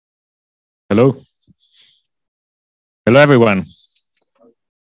Hello. Hello, everyone.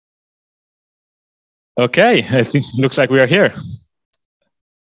 Okay, I think looks like we are here.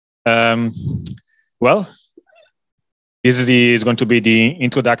 Well, this is going to be the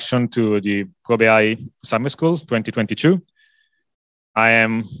introduction to the ProbAI Summer School 2022. I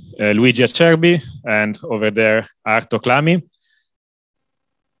am Luigi Acerbi, and over there, Arto Clami.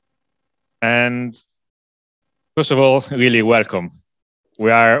 And first of all, really welcome.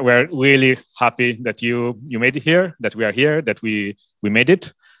 We're really happy that you made it here, that we are here, that we made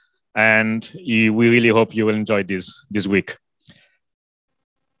it, and we really hope you will enjoy this week.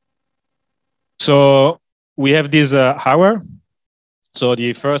 So we have this hour. So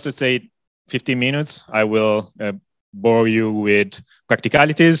the first, let's say, 15 minutes, I will bore you with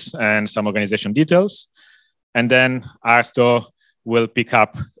practicalities and some organization details, and then Arto will pick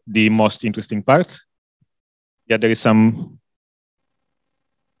up the most interesting part. Yeah, there is some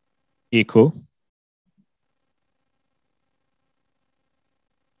echo.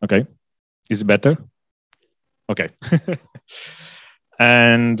 Okay, is it better? Okay.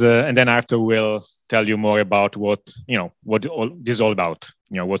 And then Arto will tell you more about what this is all about.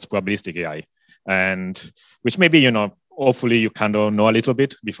 What's probabilistic AI, and which maybe hopefully you kind of know a little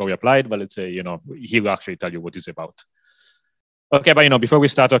bit before you applied, but let's say he will actually tell you what it's about. Okay, but before we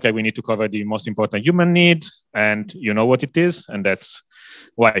start, okay, we need to cover the most important human need, and you know what it is, and that's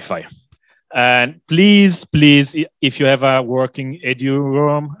Wi-Fi. And please, if you have a working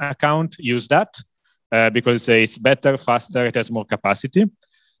EduRoam account, use that because it's better, faster, it has more capacity.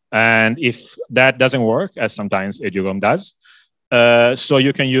 And if that doesn't work, as sometimes EduRoam does, so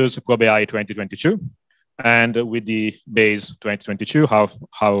you can use ProbAI 2022, and with the base 2022, how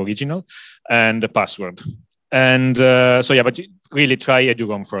original, and the password. And so yeah, but really try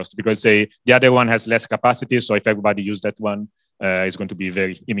EduRoam first, because the other one has less capacity. So if everybody use that one, it's going to be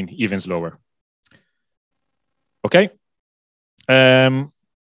even slower. Okay.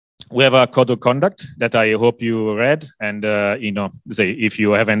 We have a code of conduct that I hope you read, and if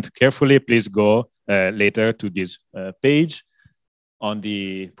you haven't carefully, please go later to this page on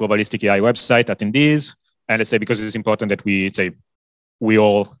the Probabilistic AI website attendees, and let's say, because it's important that we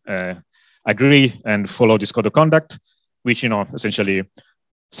all agree and follow this code of conduct, which essentially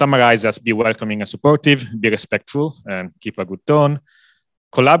summarizes as: be welcoming and supportive, be respectful, and keep a good tone.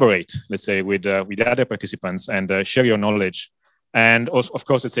 Collaborate, let's say, with other participants, and share your knowledge. And also, of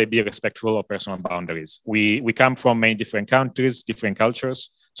course, let's say, be respectful of personal boundaries. We come from many different countries, different cultures.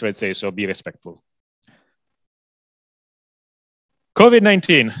 So let's say, so be respectful.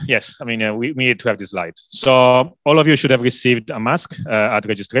 COVID-19, yes, we need to have this slide. So all of you should have received a mask at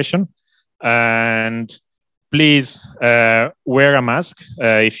registration. And please wear a mask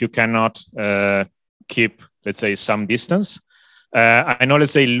if you cannot keep, let's say, some distance. I know,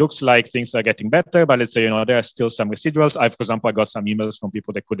 let's say, it looks like things are getting better, but let's say, there are still some residuals. For example, I got some emails from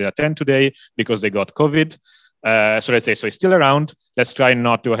people that couldn't attend today because they got COVID. So let's say, so it's still around. Let's try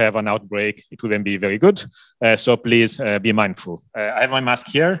not to have an outbreak. It wouldn't be very good. So please be mindful. I have my mask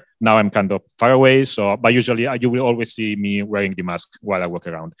here. Now I'm kind of far away. But usually you will always see me wearing the mask while I walk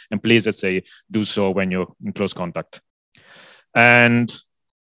around. And please, let's say, do so when you're in close contact. And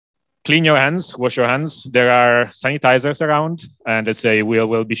clean your hands, wash your hands. There are sanitizers around, and let's say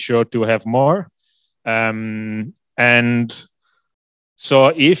we'll be sure to have more. And so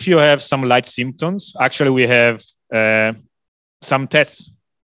if you have some light symptoms, actually we have some tests.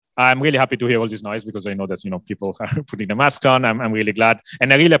 I'm really happy to hear all this noise, because I know that people are putting the mask on. I'm really glad,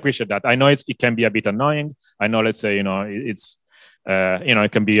 and I really appreciate that. I know it can be a bit annoying. I know, let's say, it's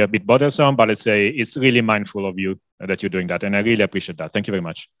it can be a bit bothersome, but let's say it's really mindful of you that you're doing that, and I really appreciate that. Thank you very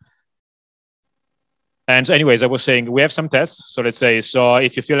much. And so anyways, I was saying we have some tests. So let's say, so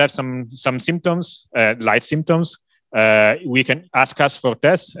if you feel have some symptoms, light symptoms, we can ask us for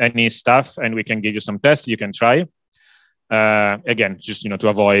tests, any stuff, and we can give you some tests you can try. Again, just to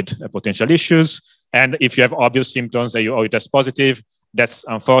avoid potential issues. And if you have obvious symptoms that you test positive, that's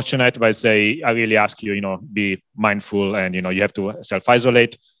unfortunate. But I really ask you, be mindful, and you have to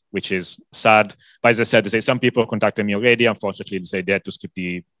self-isolate, which is sad. But as I said, some people contacted me already. Unfortunately, they had to skip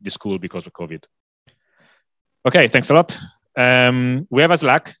the school because of COVID. Okay, thanks a lot. We have a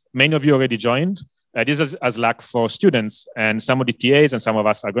Slack. Many of you already joined. This is a Slack for students, and some of the TAs and some of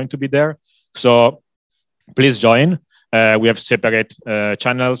us are going to be there. So please join. We have separate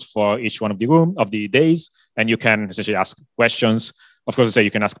channels for each one of the days, and you can essentially ask questions. Of course, you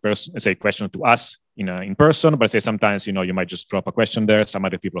can ask questions to us in person, but sometimes you might just drop a question there. Some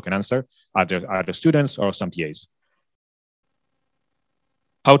other people can answer, either students or some TAs.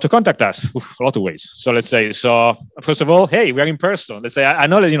 how to contact us? Oof, a lot of ways. So let's say, so first of all, hey, we are in person. Let's say, I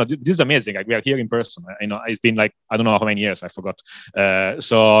know that, this is amazing. Like we are here in person. It's been like, I don't know how many years, I forgot.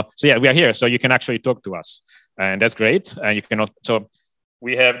 So yeah, we are here. So you can actually talk to us, and that's great. And you cannot, so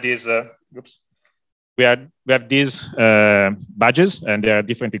we have these, we have these badges, and they are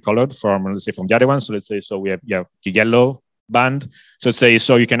differently colored from, let's say, from the other ones. So let's say, so we have the yellow band. So say,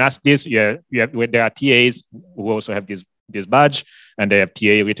 so you can ask this. There are TAs who also have this badge, and they have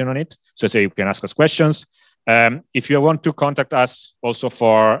TA written on it. So say you can ask us questions. If you want to contact us also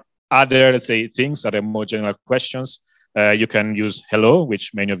for other, let's say, things that are more general questions, you can use hello,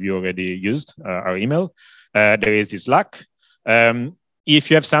 which many of you already used, our email. There is this Slack.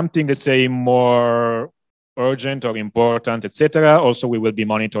 If you have something, let's say, more urgent or important, etc., also we will be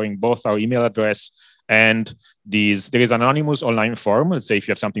monitoring both our email address and there is an anonymous online form. Let's say if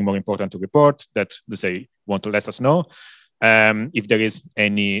you have something more important to report that, let's say, want to let us know. If there is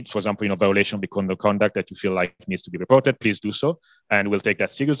any, for example, violation of the code of conduct that you feel like needs to be reported, please do so, and we'll take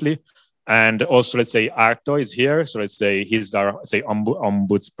that seriously. And also, let's say Arto is here. So let's say he's our, let's say,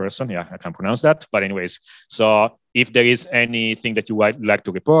 ombudsperson. Yeah, I can't pronounce that. But anyways, so if there is anything that you would like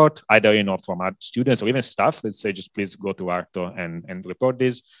to report, either, from our students or even staff, let's say, just please go to Arto and report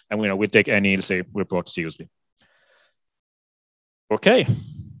this. And, we'll take any, let's say, report seriously. Okay.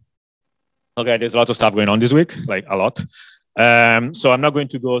 Okay, there's a lot of stuff going on this week, like a lot. So I'm not going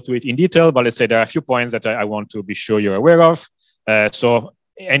to go through it in detail, but let's say there are a few points that I want to be sure you're aware of. So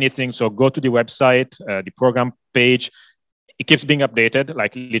go to the website, the program page. It keeps being updated.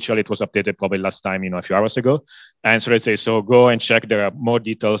 Like literally, it was updated probably last time, a few hours ago. And so let's say, so go and check. There are more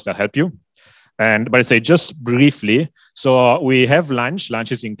details that help you. But let's say just briefly. So we have lunch.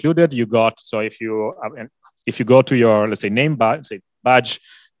 Lunch is included. So if you go to your, let's say, name badge,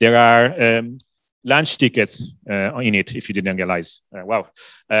 there are lunch tickets in it, if you didn't realize. Wow.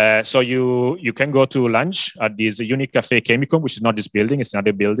 So you can go to lunch at this Unique Cafe Chemicum, which is not this building, it's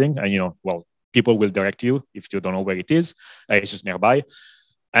another building. And, people will direct you if you don't know where it is. It's just nearby.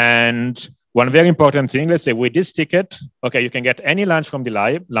 And one very important thing, let's say with this ticket, okay, you can get any lunch from the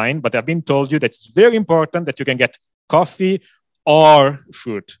line, but I've been told you that it's very important that you can get coffee or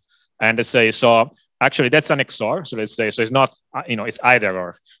fruit. And let's say, so actually, that's an XOR. So let's say, so it's not, it's either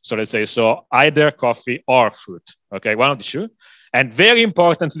or. So let's say, so either coffee or fruit. Okay, one of the two. And very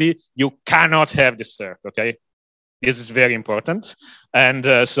importantly, you cannot have dessert. Okay, this is very important. And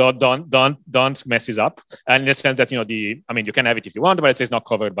so don't mess it up. And in the sense that you can have it if you want, but it's not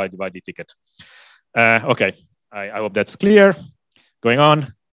covered by the ticket. Okay, I hope that's clear. Going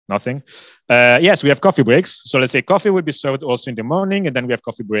on. Nothing. Yes, we have coffee breaks. So let's say coffee will be served also in the morning, and then we have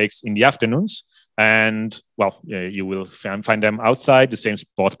coffee breaks in the afternoons. And you will find them outside, the same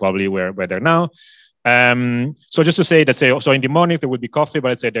spot probably where they're now. So just to say that, so in the morning there will be coffee, but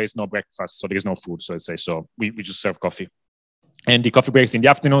let's say there is no breakfast, so there is no food. So let's say, so we just serve coffee. And the coffee breaks in the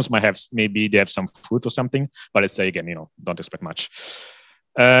afternoons maybe they have some fruit or something, but let's say again, don't expect much.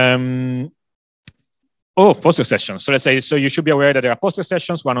 Poster sessions. So let's say, so you should be aware that there are poster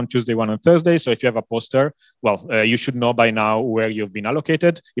sessions, one on Tuesday, one on Thursday. So if you have a poster, you should know by now where you've been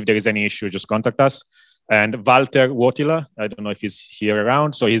allocated. If there is any issue, just contact us. And Walter Wotila, I don't know if he's here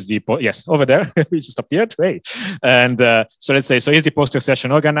around. So he's yes, over there. He just appeared. Hey. And so let's say, so he's the poster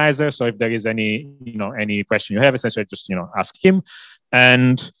session organizer. So if there is any question you have, essentially just, ask him.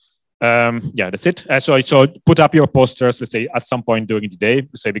 And that's it. So put up your posters, let's say at some point during the day,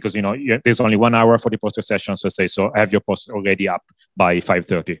 say, because, there's only 1 hour for the poster session. So say, so have your poster already up by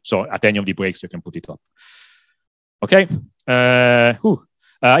 5:30. So at any of the breaks, you can put it up. Okay.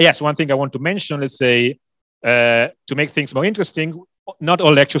 Yes, one thing I want to mention, let's say, to make things more interesting, not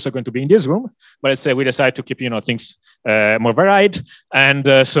all lectures are going to be in this room, but let's say we decide to keep, things more varied. And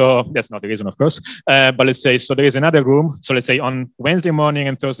so that's not the reason, of course. But let's say, so there is another room. So let's say on Wednesday morning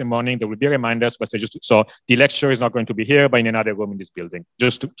and Thursday morning, there will be reminders, but so the lecture is not going to be here, but in another room in this building,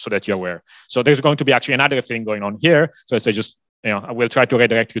 so that you're aware. So there's going to be actually another thing going on here. So let's say just, I will try to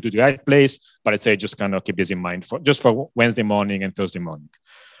redirect you to the right place, but let's say just kind of keep this in mind for Wednesday morning and Thursday morning.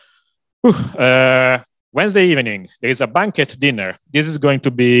 Wednesday evening, there is a banquet dinner. This is going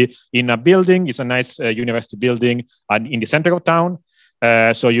to be in a building. It's a nice university building in the center of town.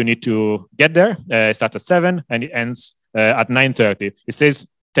 So you need to get there. It starts at 7 and it ends at 9:30. It says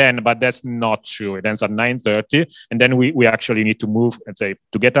 10, but that's not true. It ends at 9:30. And then we actually need to move, let's say,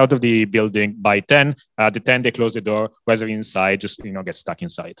 to get out of the building by 10. At the 10, they close the door. Whoever's inside just, get stuck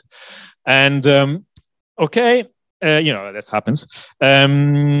inside. And okay, that happens.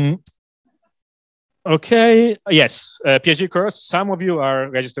 Okay, yes, PhD course. Some of you are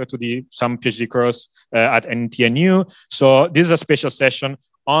registered to some PhD course at NTNU. So this is a special session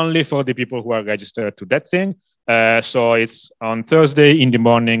only for the people who are registered to that thing. So it's on Thursday in the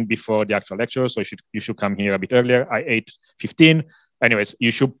morning before the actual lecture. So you should come here a bit earlier, 8:15. Anyways,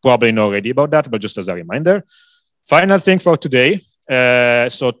 you should probably know already about that, but just as a reminder. Final thing for today.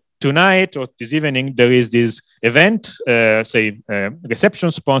 So tonight or this evening, there is this event, reception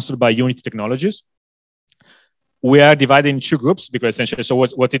sponsored by Unity Technologies. We are divided in two groups because essentially, so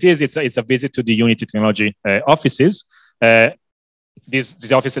what it is, it's a visit to the Unity Technology offices.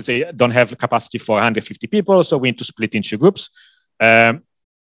 These offices don't have capacity for 150 people, so we need to split into groups.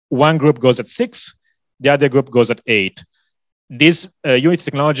 One group goes at 6, the other group goes at 8. This Unity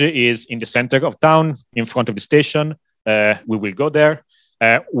Technology is in the center of town, in front of the station. We will go there.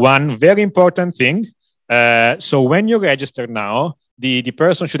 One very important thing. So when you register now, the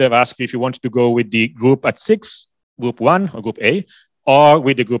person should have asked you if you wanted to go with the group at 6, group 1 or group A, or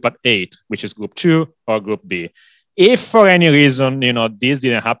with the group at 8, which is group 2 or group B. If for any reason, this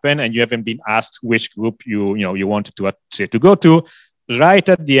didn't happen and you haven't been asked which group you wanted to go to, right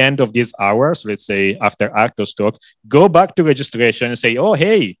at the end of this hour, so let's say after Arthur's talk, go back to registration and say, oh,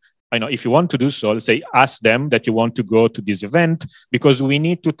 hey, if you want to do so, let's say, ask them that you want to go to this event because we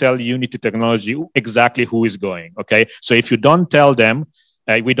need to tell Unity Technology exactly who is going, okay? So if you don't tell them,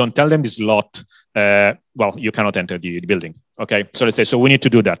 we don't tell them this lot, well, you cannot enter the building, okay? So let's say, so we need to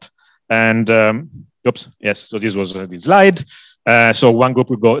do that. And, oops, yes, so this was the slide. So one group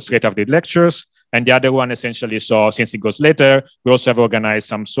will go straight after the lectures, and the other one essentially, so since it goes later, we also have organized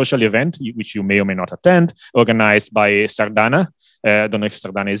some social event, which you may or may not attend, organized by Sardana. I don't know if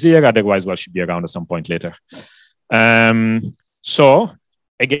Sardana is here, otherwise, well, she'll be around at some point later. So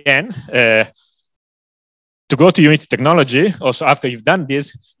again, to go to Unity Technology, also after you've done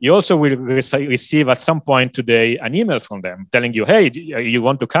this, you also will receive at some point today an email from them telling you, hey, you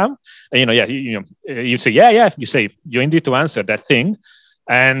want to come? And, you say, yeah. You say, you need to answer that thing.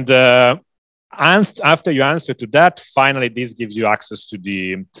 And after you answer to that, finally, this gives you access to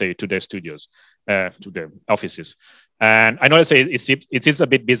to their studios, to their offices. And I know, let's say it is a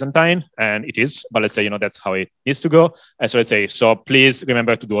bit Byzantine, and it is, but let's say, that's how it needs to go. So let's say, so please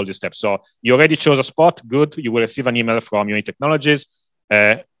remember to do all these steps. So you already chose a spot, good. You will receive an email from Unity Technologies.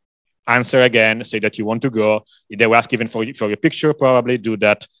 Answer again, say that you want to go. They will ask even for your picture, probably do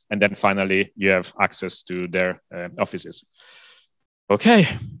that. And then finally, you have access to their offices. Okay,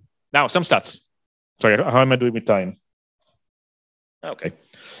 now some stats. Sorry, how am I doing with time? Okay.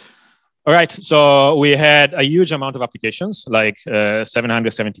 All right, so we had a huge amount of applications, like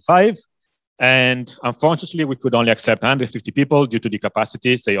 775. And unfortunately, we could only accept 150 people due to the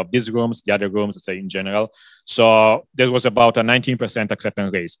capacity, say, of these rooms, the other rooms, say, in general. So there was about a 19%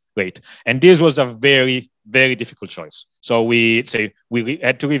 acceptance rate. And this was a very, very difficult choice. So we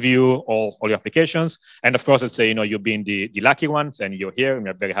had to review all your applications. And of course, let's say, you've been the lucky ones and you're here, and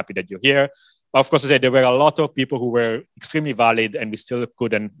we're very happy that you're here. Of course, there were a lot of people who were extremely valid, and we still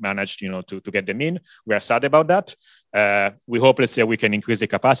couldn't manage, to get them in. We are sad about that. We hope, let's say, we can increase the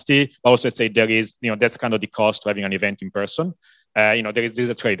capacity. Also, let's say there is, that's kind of the cost of having an event in person. There's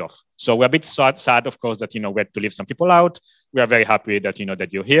a trade-off. So we're a bit sad, of course, that, we had to leave some people out. We are very happy that,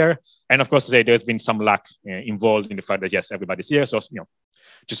 that you're here. And of course, there's been some luck involved in the fact that, yes, everybody's here. So,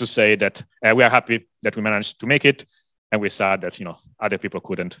 just to say that we are happy that we managed to make it. And we're sad that, other people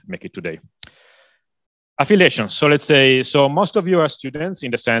couldn't make it today. Affiliations. So let's say, so most of you are students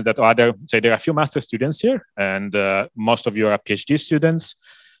in the sense that there are a few master students here, and most of you are PhD students.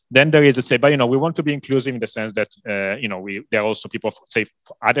 Then there is, let's say, but, we want to be inclusive in the sense that, there are also people,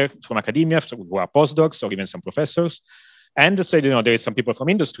 from academia who are postdocs or even some professors. And let's say, there is some people from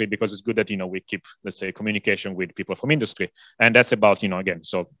industry, because it's good that, we keep, let's say, communication with people from industry. And that's about, again,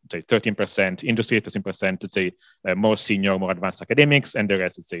 so say 13% industry, 13%, let's say, more senior, more advanced academics, and the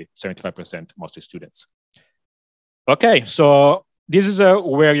rest, let's say, 75% mostly students. Okay, so this is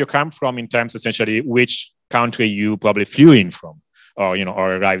where you come from in terms, essentially, which country you probably flew in from, or,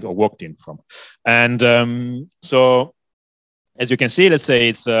 or arrived or walked in from. And so, as you can see, let's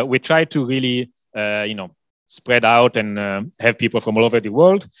say we try to really, spread out and have people from all over the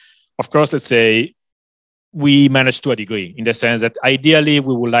world. Of course, let's say we managed to a degree, in the sense that ideally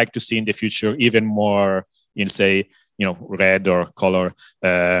we would like to see in the future even more, say, red or color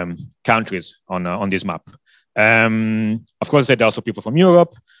countries on this map. Of course, there are also people from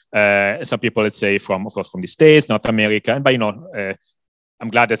Europe, some people, let's say, from the States, North America, and I'm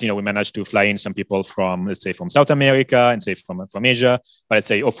glad that we managed to fly in some people from, let's say, from South America and say from Asia. But let's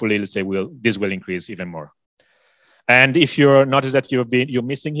say, hopefully, let's say this will increase even more. And if you notice that you're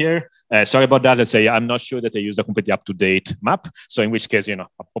missing here, sorry about that. Let's say I'm not sure that I used a completely up-to-date map. So in which case,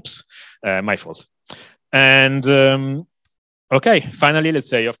 oops, my fault. And Okay, finally, let's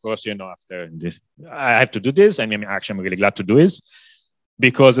say, of course, after this, I have to do this. I mean, actually, I'm really glad to do this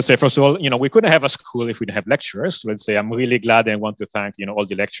because, let's say, first of all, we couldn't have a school if we didn't have lecturers. Let's say, I'm really glad and want to thank, all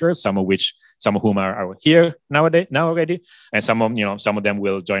the lecturers, some of whom are here now already, and some of them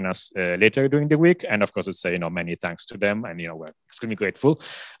will join us later during the week. And of course, let's say, many thanks to them, and we're extremely grateful.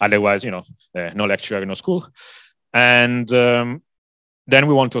 Otherwise, no lecturer, no school, and. Then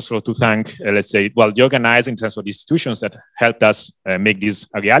we want also to thank, let's say, the organizing in terms of the institutions that helped us make this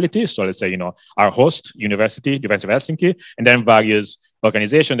a reality. So let's say, our host, University of Helsinki, and then various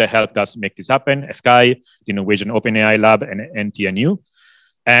organizations that helped us make this happen, FKI, the Norwegian OpenAI Lab, and NTNU.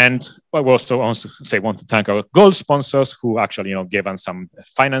 And we also want to thank our gold sponsors who actually, gave us some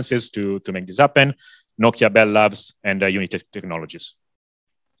finances to make this happen, Nokia Bell Labs and Unity Technologies.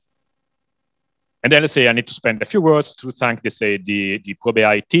 And then let's say I need to spend a few words to thank, let's say, the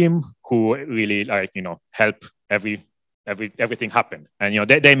ProbAI team who really help everything happen. And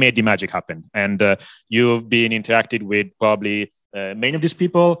they made the magic happen. And you've been interacted with probably many of these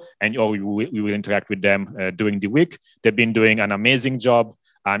people, and we will interact with them during the week. They've been doing an amazing job.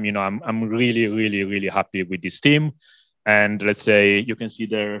 I'm really, really, really happy with this team. And let's say you can see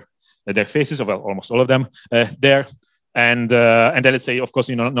their faces, well, almost all of them there. And then let's say, of course,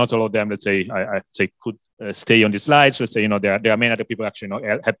 not all of them, let's say, I say could stay on the slides. Let's say, there are many other people actually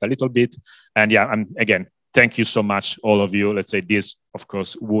helped a little bit. And yeah, again, thank you so much, all of you. Let's say this, of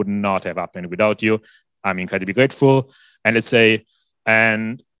course, would not have happened without you. I'm incredibly grateful. And let's say,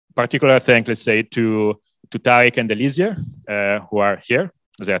 and particular thank, let's say, to Tariq and Elisier, who are here.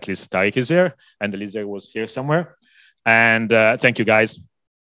 So at least Tariq is here, and Elisier was here somewhere. And thank you, guys.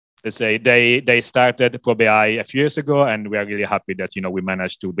 Let's say they started ProbAI a few years ago, and we are really happy that we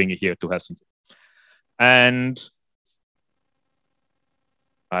managed to bring it here to Helsinki. And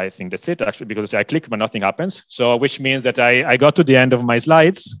I think that's it, actually, because I click but nothing happens. So which means that I got to the end of my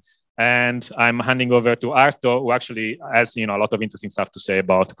slides, and I'm handing over to Arto, who actually has a lot of interesting stuff to say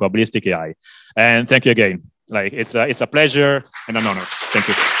about probabilistic AI. And thank you again. It's a pleasure and an honor. Thank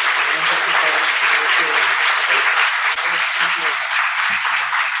you.